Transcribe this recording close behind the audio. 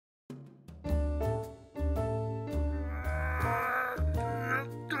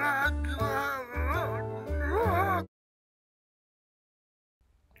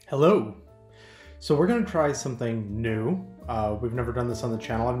Hello! So we're going to try something new. We've never done this on the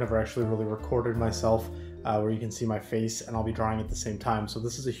channel. I've never actually really recorded myself where you can see my face and I'll be drawing at the same time. So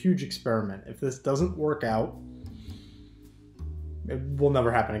this is a huge experiment. If this doesn't work out, it will never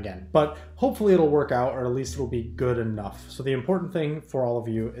happen again. But hopefully it'll work out, or at least it'll be good enough. So the important thing for all of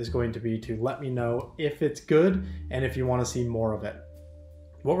you is going to be to let me know if it's good and if you want to see more of it.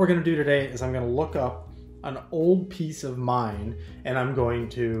 What we're going to do today is I'm going to look up an old piece of mine and I'm going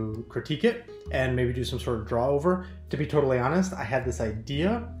to critique it and maybe do some sort of draw over. To be totally honest, I had this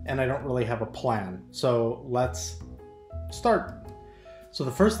idea and I don't really have a plan. So let's start. So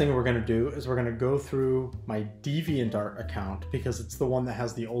the first thing we're going to do is we're going to go through my DeviantArt account because it's the one that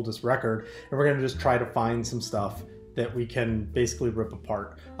has the oldest record, and we're going to just try to find some stuff that we can basically rip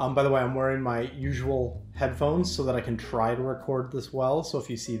apart. By the way, I'm wearing my usual headphones so that I can try to record this well. So if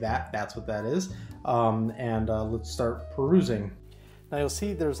you see that, that's what that is. Let's start perusing. Now you'll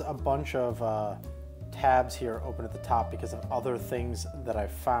see there's a bunch of tabs here open at the top because of other things that I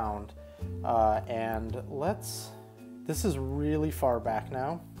found. This is really far back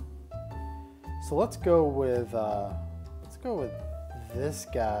now. So let's go with this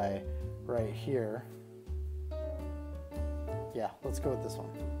guy right here. Yeah, let's go with this one.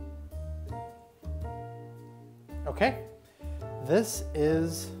 Okay, this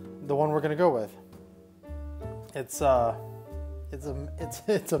is the one we're gonna go with. It's a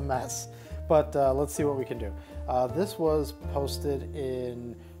mess, but let's see what we can do. This was posted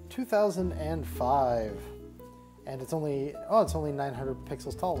in 2005, and it's only 900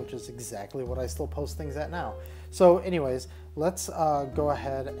 pixels tall, which is exactly what I still post things at now. So, anyways, let's go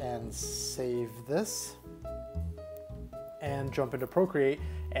ahead and save this and jump into Procreate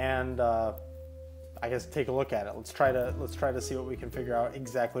and I guess take a look at it. Let's try to see what we can figure out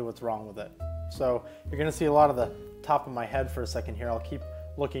exactly what's wrong with it. So you're gonna see a lot of the top of my head for a second here. I'll keep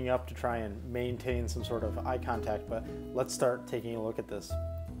looking up to try and maintain some sort of eye contact, but let's start taking a look at this.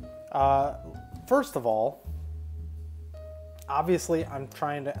 First of all, obviously I'm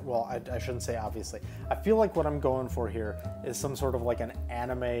trying to, well, I shouldn't say obviously. I feel like what I'm going for here is some sort of like an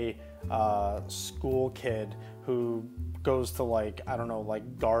anime school kid who goes to, like, I don't know,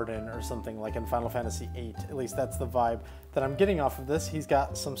 like garden or something like in Final Fantasy VIII. At least that's the vibe that I'm getting off of this. He's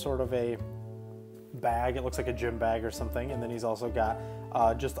got some sort of a bag. It looks like a gym bag or something. And then he's also got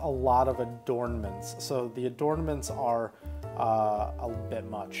just a lot of adornments. So the adornments are a bit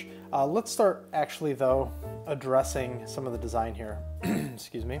much. Let's start actually though addressing some of the design here.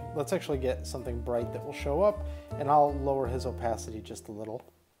 Excuse me. Let's actually get something bright that will show up, and I'll lower his opacity just a little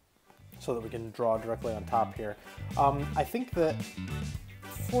so that we can draw directly on top here. I think that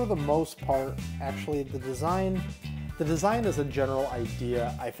for the most part, actually the design as a general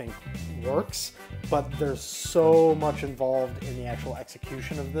idea, I think works, but there's so much involved in the actual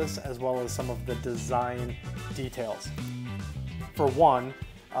execution of this, as well as some of the design details. For one,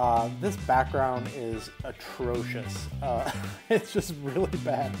 this background is atrocious. It's just really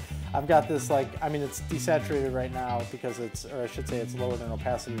bad. I've got this, like, I mean, it's desaturated right now because it's, or I should say it's lowered in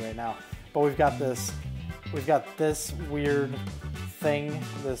opacity right now, but we've got this weird thing,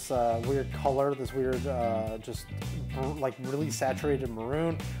 this weird color, this weird just like really saturated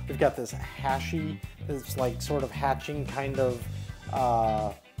maroon. We've got this this like sort of hatching kind of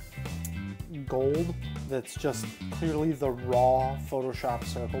gold that's just clearly the raw Photoshop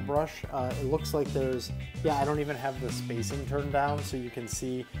circle brush. It looks like there's, yeah, I don't even have the spacing turned down, so you can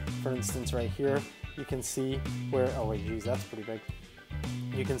see, for instance, right here, you can see where, oh wait, geez, that's pretty big.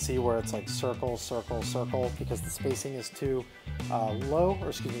 You can see where it's like circle, circle, circle, because the spacing is too low, or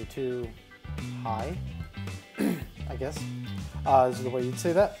excuse me, too high, I guess, is the way you'd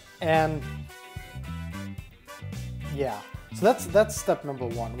say that. And yeah, so that's step number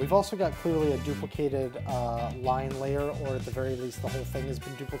one. We've also got clearly a duplicated line layer, or at the very least the whole thing has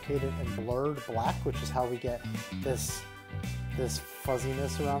been duplicated and blurred black, which is how we get this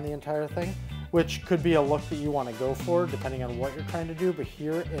fuzziness around the entire thing, which could be a look that you want to go for depending on what you're trying to do, but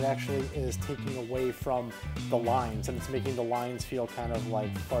here it actually is taking away from the lines, and it's making the lines feel kind of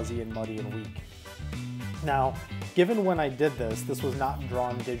like fuzzy and muddy and weak. Now, given when I did this was not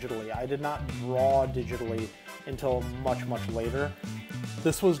drawn digitally. I did not draw digitally until much, much later.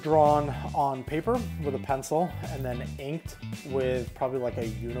 This was drawn on paper with a pencil and then inked with probably like a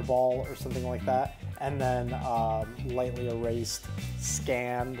Uniball or something like that, and then lightly erased,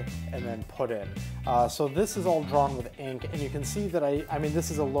 scanned, and then put in. So this is all drawn with ink, and you can see that I mean,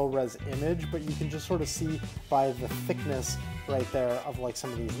 this is a low-res image, but you can just sort of see by the thickness right there of like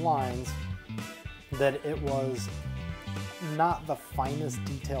some of these lines that it was not the finest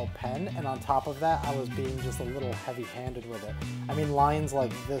detail pen, and on top of that, I was being just a little heavy-handed with it. I mean, lines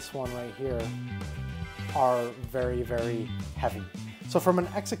like this one right here are very, very heavy. So from an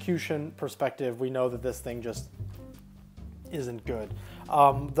execution perspective, we know that this thing just isn't good.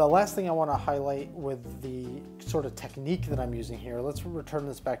 The last thing I want to highlight with the sort of technique that I'm using here, let's return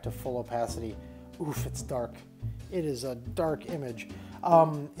this back to full opacity. Oof, it's dark. It is a dark image.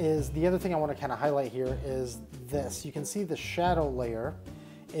 Is the other thing I want to kind of highlight here is this. You can see the shadow layer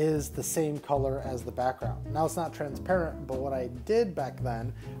is the same color as the background. Now it's not transparent, but what I did back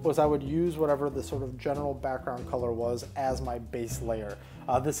then was I would use whatever the sort of general background color was as my base layer.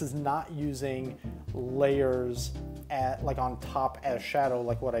 This is not using layers like on top as shadow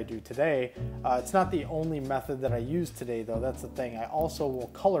like what I do today. It's not the only method that I use today though, that's the thing. I also will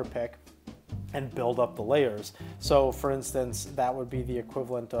color pick and build up the layers. So for instance, that would be the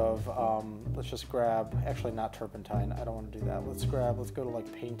equivalent of, let's just grab, actually not turpentine, I don't want to do that. Let's go to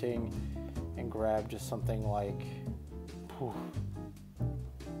like painting and grab just something like, whew.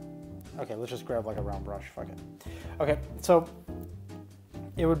 Okay, let's just grab like a round brush, fuck it. Okay, so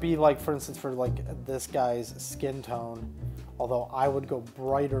it would be like, for instance, for like this guy's skin tone, although I would go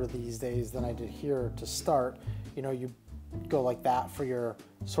brighter these days than I did here to start, you know, you go like that for your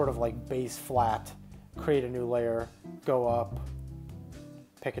sort of like base flat, create a new layer, go up,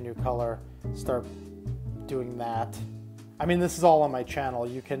 pick a new color, start doing that. I mean, this is all on my channel.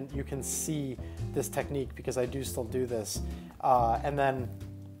 You can see this technique because I do still do this. And then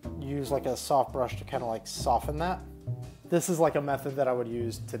use like a soft brush to kind of like soften that. This is like a method that I would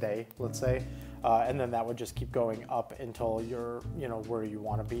use today, let's say. And then that would just keep going up until you're, you know, where you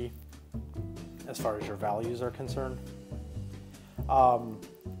want to be as far as your values are concerned.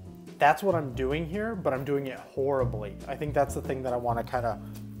 That's what I'm doing here, but I'm doing it horribly. I think that's the thing that I want to kind of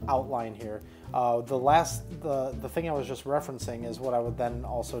outline here. The thing I was just referencing is what I would then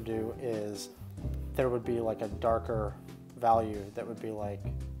also do is there would be like a darker value that would be like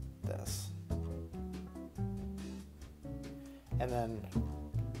this. And then,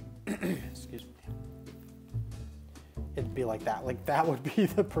 excuse me, it'd be like that. Like that would be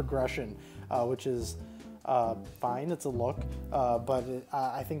the progression, which is fine, it's a look, but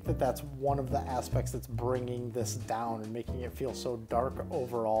I think that that's one of the aspects that's bringing this down and making it feel so dark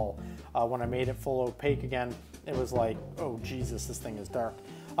overall. When I made it full opaque again, it was like, oh Jesus, this thing is dark.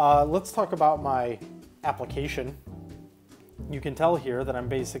 Let's talk about my application. You can tell here that I'm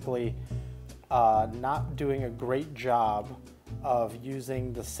basically not doing a great job of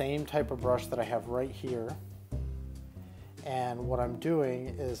using the same type of brush that I have right here. And what I'm doing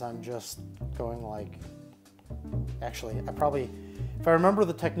is I'm just going like, actually, if I remember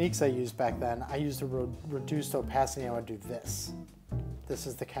the techniques I used back then, I used a reduced opacity and I would do this. This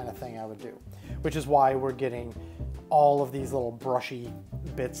is the kind of thing I would do, which is why we're getting all of these little brushy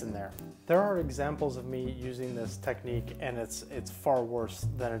bits in there. There are examples of me using this technique and it's far worse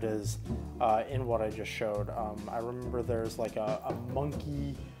than it is in what I just showed. I remember there's like a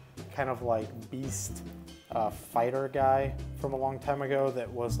monkey kind of like beast fighter guy from a long time ago that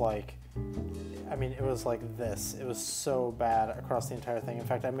was like, I mean, it was like this. It was so bad across the entire thing. In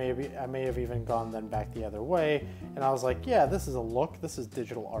fact, I may have even gone then back the other way, and I was like, yeah, this is a look. This is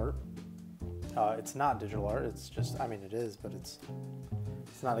digital art. It's not digital art. It's just, I mean, it is, but it's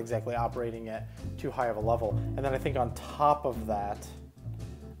not exactly operating at too high of a level. And then I think on top of that,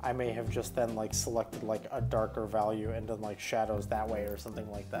 I may have just then like selected like a darker value and done like shadows that way or something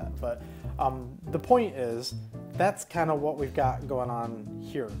like that. But the point is, that's kind of what we've got going on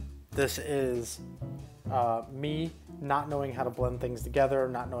here. This is me not knowing how to blend things together,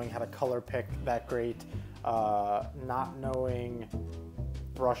 not knowing how to color pick that great, not knowing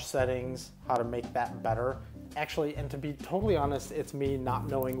brush settings, how to make that better. Actually, and to be totally honest, it's me not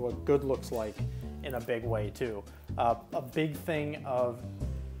knowing what good looks like in a big way too. A big thing of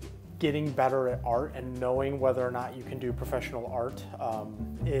getting better at art and knowing whether or not you can do professional art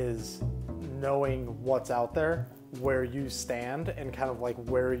is knowing what's out there, where you stand, and kind of like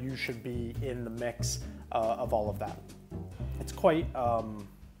where you should be in the mix of all of that. It's quite,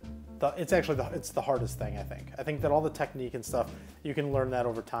 it's the hardest thing, I think. I think that all the technique and stuff, you can learn that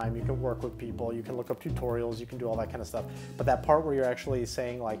over time. You can work with people, you can look up tutorials, you can do all that kind of stuff. But that part where you're actually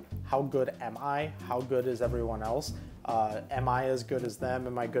saying like, how good am I? How good is everyone else? Am I as good as them?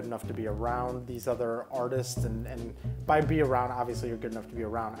 Am I good enough to be around these other artists? And by be around, obviously you're good enough to be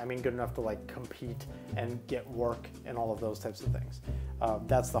around. I mean good enough to like compete and get work and all of those types of things.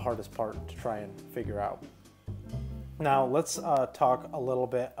 That's the hardest part to try and figure out. Now let's talk a little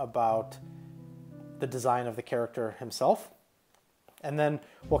bit about the design of the character himself. And then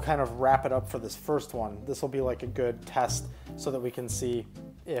we'll kind of wrap it up for this first one. This will be like a good test so that we can see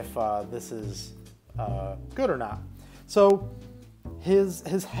if this is good or not. So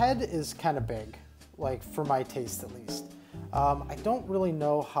his head is kind of big, like for my taste at least. I don't really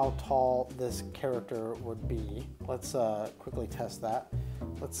know how tall this character would be. Let's quickly test that.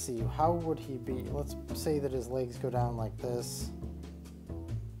 Let's see, how would he be? Let's say that his legs go down like this.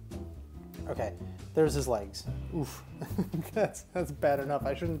 Okay, there's his legs. Oof, that's bad enough.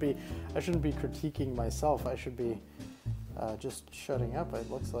 I shouldn't be critiquing myself. I should be just shutting up. It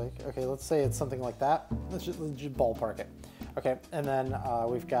looks like. Okay, let's say it's something like that. Let's just ballpark it. Okay, and then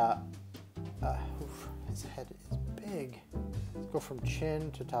we've got his head is big. Let's go from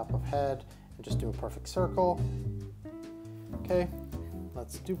chin to top of head and just do a perfect circle. Okay,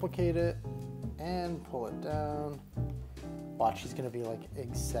 let's duplicate it and pull it down. Watch, he's gonna be like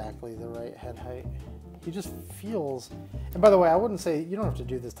exactly the right head height. He just feels, and by the way, I wouldn't say, you don't have to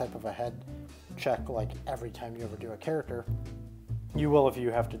do this type of a head check like every time you ever do a character. You will if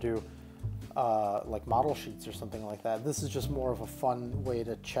you have to do like model sheets or something like that. This is just more of a fun way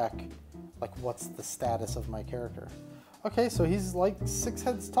to check like what's the status of my character. Okay, so he's like 6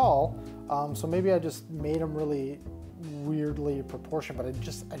 heads tall, so maybe I just made him really weirdly proportioned, but I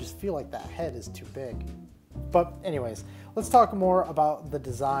just feel like that head is too big. But anyways, let's talk more about the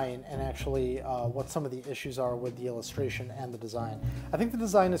design and actually what some of the issues are with the illustration and the design. I think the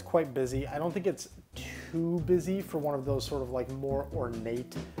design is quite busy. I don't think it's too busy for one of those sort of like more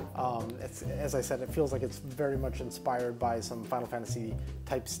ornate, as I said, it feels like it's very much inspired by some Final Fantasy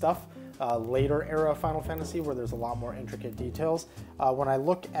type stuff, later era Final Fantasy where there's a lot more intricate details. When I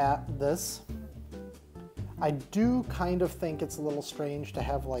look at this, I do kind of think it's a little strange to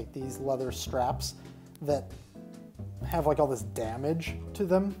have like these leather straps that have like all this damage to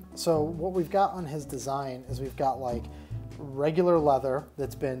them. So what we've got on his design is we've got like regular leather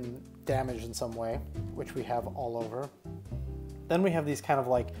that's been damaged in some way, which we have all over. Then we have these kind of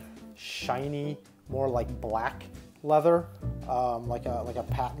like shiny, more like black leather, like a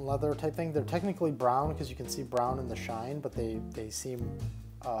patent leather type thing. They're technically brown because you can see brown in the shine, but they seem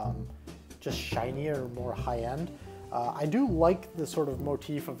just shinier, more high end. I do like the sort of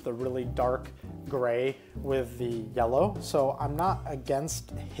motif of the really dark gray with the yellow, so I'm not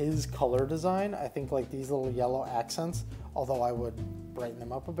against his color design. I think like these little yellow accents, although I would brighten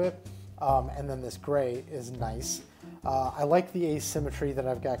them up a bit, and then this gray is nice. I like the asymmetry that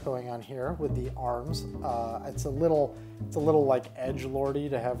I've got going on here with the arms. It's a little like edgelordy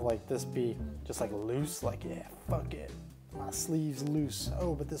to have like this be just like loose, like yeah, fuck it. My sleeve's loose.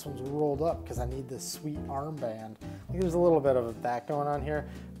 Oh, but this one's rolled up because I need this sweet armband. I think there's a little bit of that going on here,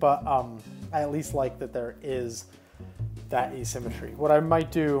 but I at least like that there is that asymmetry. What I might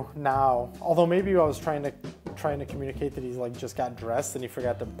do now, although maybe I was trying to communicate that he's like just got dressed and he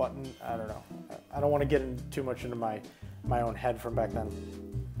forgot to button. I don't know. I don't want to get too much into my own head from back then.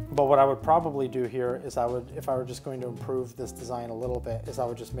 But what I would probably do here is if I were just going to improve this design a little bit, is I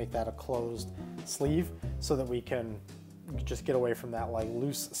would just make that a closed sleeve so that we can just get away from that like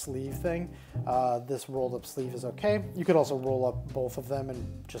loose sleeve thing. This rolled up sleeve is okay. You could also roll up both of them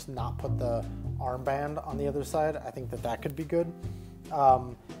and just not put the armband on the other side. I think that could be good.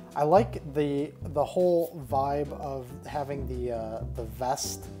 I like the whole vibe of having the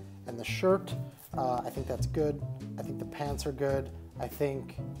vest and the shirt. I think that's good. I think the pants are good. I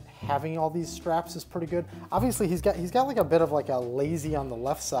think having all these straps is pretty good. Obviously, he's got like a bit of like a lazy on the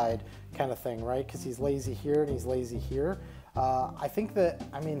left side kind of thing, right? Because he's lazy here and he's lazy here. I think that,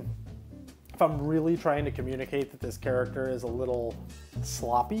 I mean, if I'm really trying to communicate that this character is a little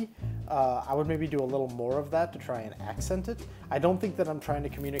sloppy, I would maybe do a little more of that to try and accent it. I don't think that I'm trying to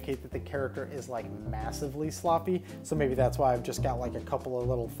communicate that the character is like massively sloppy, so maybe that's why I've just got like a couple of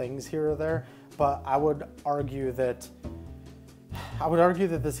little things here or there. But I would argue that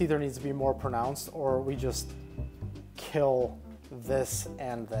this either needs to be more pronounced or we just kill this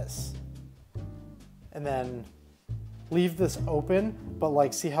and this. And then leave this open, but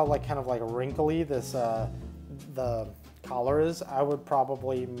like see how like kind of like wrinkly this the collar is? I would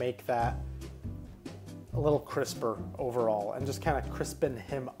probably make that a little crisper overall and just kind of crispen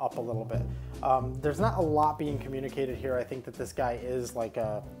him up a little bit. There's not a lot being communicated here. I think that this guy is like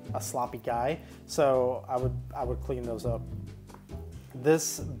a sloppy guy, so I would clean those up.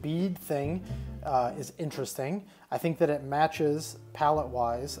 This bead thing is interesting. I think that it matches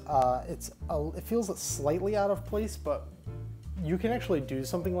palette-wise. It feels slightly out of place, but you can actually do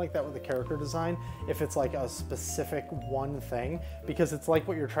something like that with the character design if it's like a specific one thing, because it's like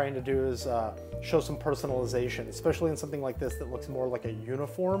what you're trying to do is show some personalization, especially in something like this that looks more like a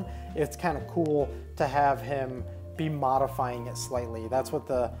uniform. It's kind of cool to have him be modifying it slightly. That's what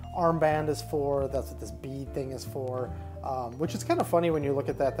the armband is for. That's what this bead thing is for, which is kind of funny when you look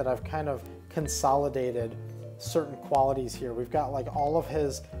at that I've kind of consolidated certain qualities here. We've got like all of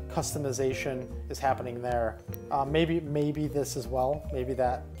his customization is happening there. Maybe this as well. Maybe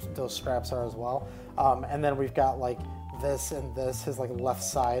those straps are as well. And then we've got like this and this. His like left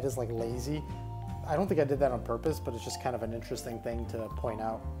side is like lazy. I don't think I did that on purpose, but it's just kind of an interesting thing to point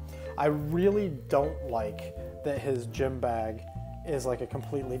out. I really don't like that his gym bag is like a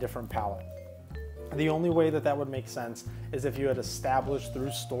completely different palette. The only way that would make sense is if you had established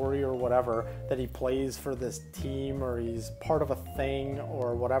through story or whatever that he plays for this team or he's part of a thing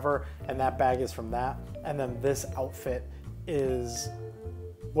or whatever, and that bag is from that, and then this outfit is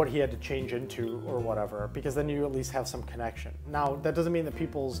what he had to change into or whatever, because then you at least have some connection. Now, that doesn't mean that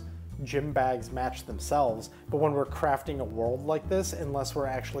people's gym bags match themselves, but when we're crafting a world like this, unless we're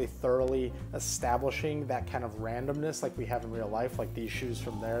actually thoroughly establishing that kind of randomness like we have in real life, like these shoes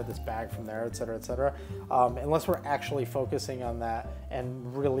from there, this bag from there, etc., unless we're actually focusing on that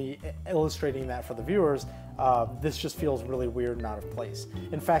and really illustrating that for the viewers, this just feels really weird and out of place.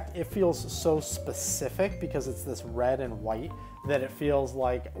 In fact, it feels so specific because it's this red and white that it feels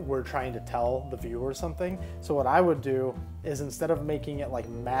like we're trying to tell the viewer something. So what I would do is, instead of making it like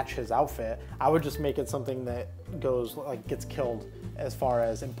match his outfit, I would just make it something that goes like gets killed as far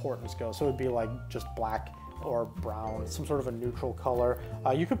as importance goes. So it would be like just black or brown, some sort of a neutral color.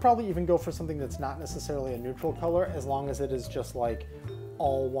 You could probably even go for something that's not necessarily a neutral color, as long as it is just like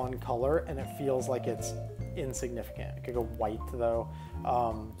all one color and it feels like it's insignificant. It could go white though.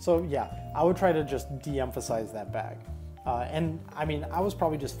 So yeah, I would try to just de-emphasize that bag. And I mean, I was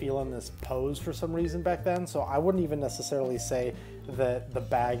probably just feeling this pose for some reason back then, so I wouldn't even necessarily say that the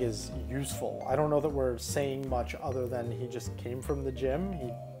bag is useful. I don't know that we're saying much other than he just came from the gym,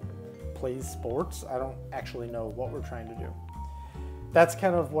 he plays sports. I don't actually know what we're trying to do. That's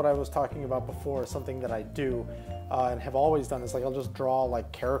kind of what I was talking about before, something that I do and have always done is like I'll just draw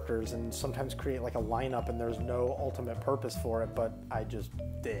like characters and sometimes create like a lineup and there's no ultimate purpose for it, but I just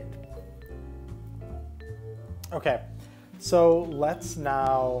did. Okay. So let's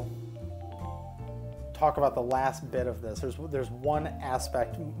now talk about the last bit of this. There's one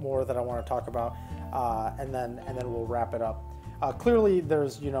aspect more that I want to talk about, and then we'll wrap it up. Clearly,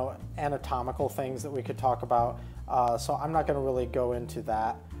 there's anatomical things that we could talk about. So I'm not going to really go into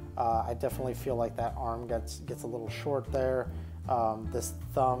that. I definitely feel like that arm gets a little short there. This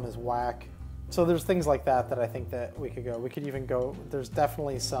thumb is whack. So there's things like that I think that we could go. We could even go. There's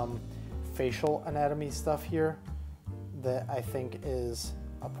definitely some facial anatomy stuff here that I think is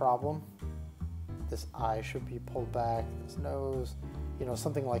a problem. This eye should be pulled back, this nose,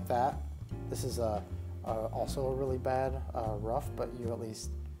 something like that. This is also a really bad rough, but you at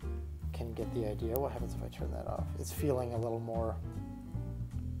least can get the idea. What happens if I turn that off? It's feeling a little more.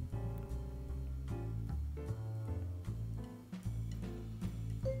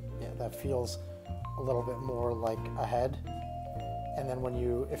 Yeah, that feels a little bit more like a head. And then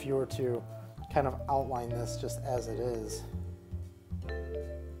if you were to kind of outline this just as it is,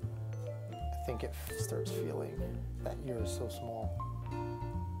 I think it starts feeling that ear is so small.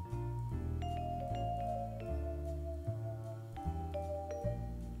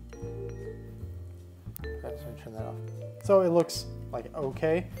 Okay, so turn that off. So it looks like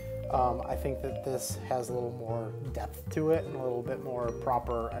okay. I think that this has a little more depth to it and a little bit more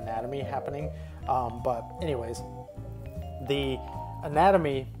proper anatomy happening. But anyways, the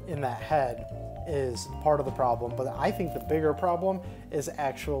anatomy in that head is part of the problem, but I think the bigger problem is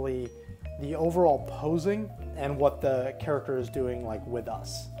actually the overall posing and what the character is doing like with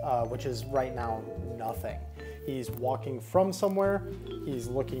us, which is right now nothing. He's walking from somewhere, he's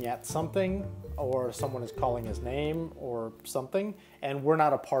looking at something, or someone is calling his name or something, and we're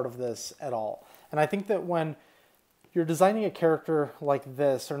not a part of this at all. And I think that when you're designing a character like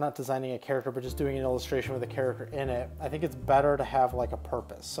this, or not designing a character, but just doing an illustration with a character in it, I think it's better to have like a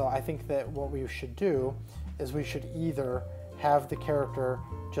purpose. So I think that what we should do is we should either have the character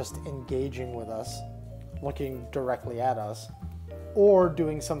just engaging with us, looking directly at us, or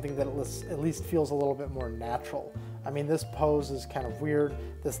doing something that at least feels a little bit more natural. I mean, this pose is kind of weird.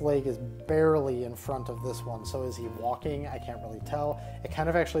 This leg is barely in front of this one. So is he walking? I can't really tell. It kind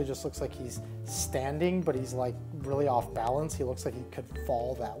of actually just looks like he's standing, but he's like really off balance. He looks like he could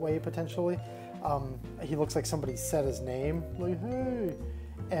fall that way potentially. He looks like somebody said his name, like, hey,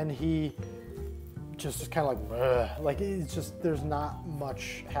 and he just is kind of like it's just, there's not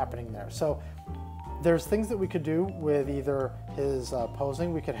much happening there. So there's things that we could do with either his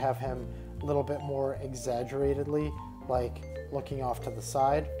posing. We could have him a little bit more exaggeratedly, like looking off to the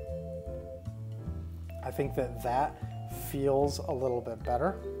side. I think that that feels a little bit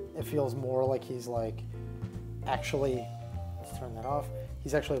better. It feels more like he's like actually, let's turn that off.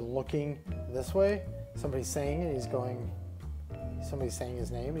 He's actually looking this way. Somebody's saying it, somebody's saying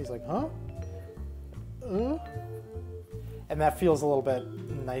his name. He's like, huh? And that feels a little bit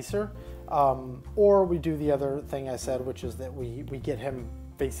nicer. Or we do the other thing I said, which is that we get him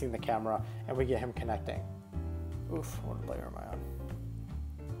facing the camera and we get him connecting. Oof, what layer am I on?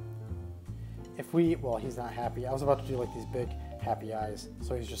 Well, he's not happy. I was about to do like these big happy eyes.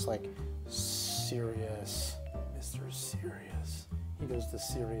 So he's just like, serious, Mr. Serious. He goes to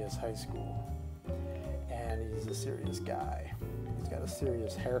Serious High School. And he's a serious guy. He's got a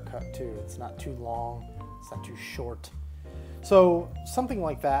serious haircut too. It's not too long, it's not too short. So something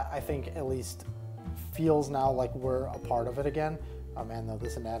like that, I think at least feels now like we're a part of it again. Oh man, though,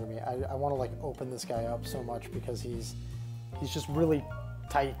 this anatomy, I want to like open this guy up so much because he's just really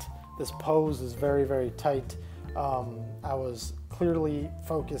tight. This pose is very, very tight. I was clearly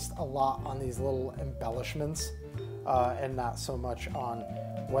focused a lot on these little embellishments and not so much on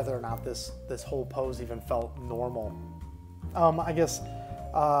whether or not this whole pose even felt normal. I guess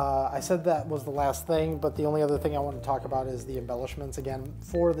I said that was the last thing, but the only other thing I want to talk about is the embellishments. Again,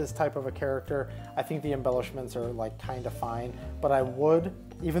 for this type of a character, I think the embellishments are like kind of fine, but I would,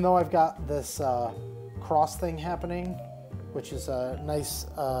 even though I've got this cross thing happening, which is a nice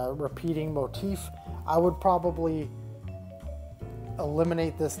repeating motif, I would probably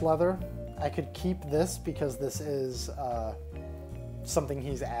eliminate this leather. I could keep this because this is something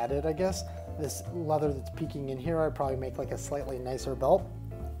he's added, I guess. This leather that's peeking in here, I'd probably make like a slightly nicer belt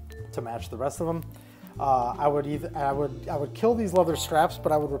to match the rest of them. I would kill these leather straps,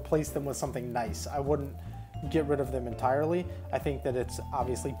 but I would replace them with something nice. I wouldn't get rid of them entirely. I think that it's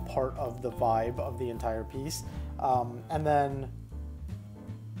obviously part of the vibe of the entire piece. And then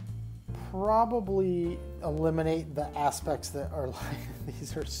probably eliminate the aspects that are like,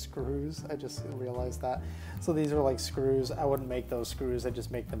 these are screws. I just realized that. So these are like screws. I wouldn't make those screws. I just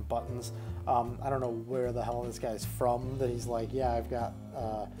make them buttons. I don't know where the hell this guy's from that he's like, yeah, I've got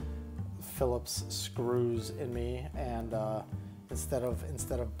Phillips screws in me, and instead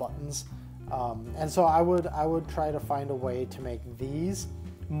of buttons. And so I would try to find a way to make these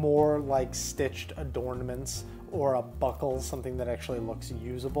more like stitched adornments or a buckle, something that actually looks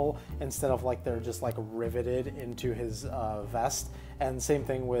usable instead of like they're just like riveted into his vest. And same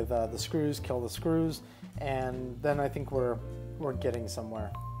thing with the screws, kill the screws, and then I think we're getting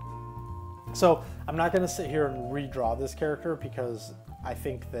somewhere. So I'm not going to sit here and redraw this character because I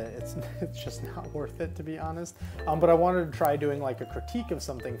think that it's just not worth it, to be honest. But I wanted to try doing like a critique of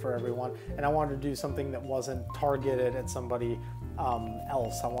something for everyone, and I wanted to do something that wasn't targeted at somebody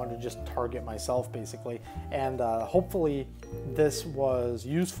else. I wanted to just target myself, basically. And hopefully this was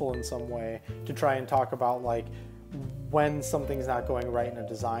useful in some way to try and talk about like when something's not going right in a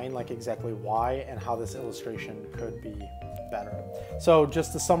design, like exactly why and how this illustration could be better. So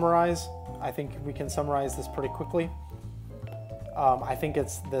just to summarize, I think we can summarize this pretty quickly. I think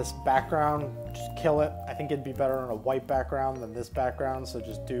it's this background, just kill it. I think it'd be better on a white background than this background, so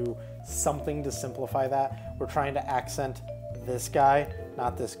just do something to simplify that. We're trying to accent this guy,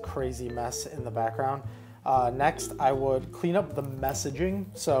 not this crazy mess in the background. Next, I would clean up the messaging.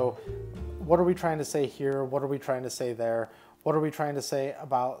 So what are we trying to say here? What are we trying to say there? What are we trying to say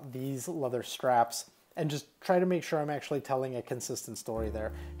about these leather straps? And just try to make sure I'm actually telling a consistent story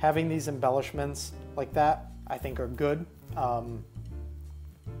there. Having these embellishments like that, I think are good.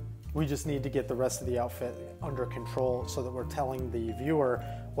 We just need to get the rest of the outfit under control so that we're telling the viewer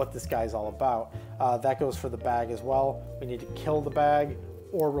what this guy's all about. That goes for the bag as well. We need to kill the bag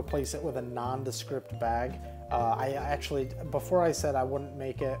or replace it with a nondescript bag. I actually, before I said I wouldn't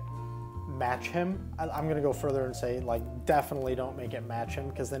make it match him, I'm gonna go further and say like definitely don't make it match him,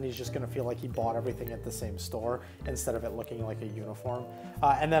 because then he's just gonna feel like he bought everything at the same store instead of it looking like a uniform.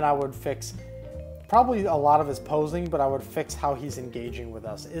 And then I would fix probably a lot of his posing, but I would fix how he's engaging with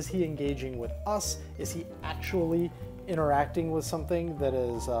us. Is he engaging with us? Is he actually interacting with something that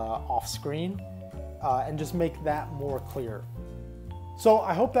is off screen? And just make that more clear. So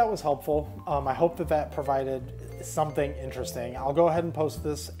I hope that was helpful. I hope that that provided something interesting. I'll go ahead and post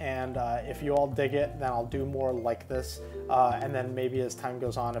this, and if you all dig it, then I'll do more like this. And then maybe as time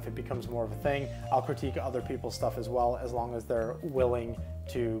goes on, if it becomes more of a thing, I'll critique other people's stuff as well, as long as they're willing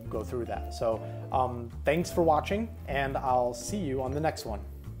to go through that. So thanks for watching, and I'll see you on the next one.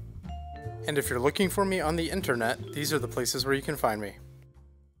 And if you're looking for me on the internet, these are the places where you can find me.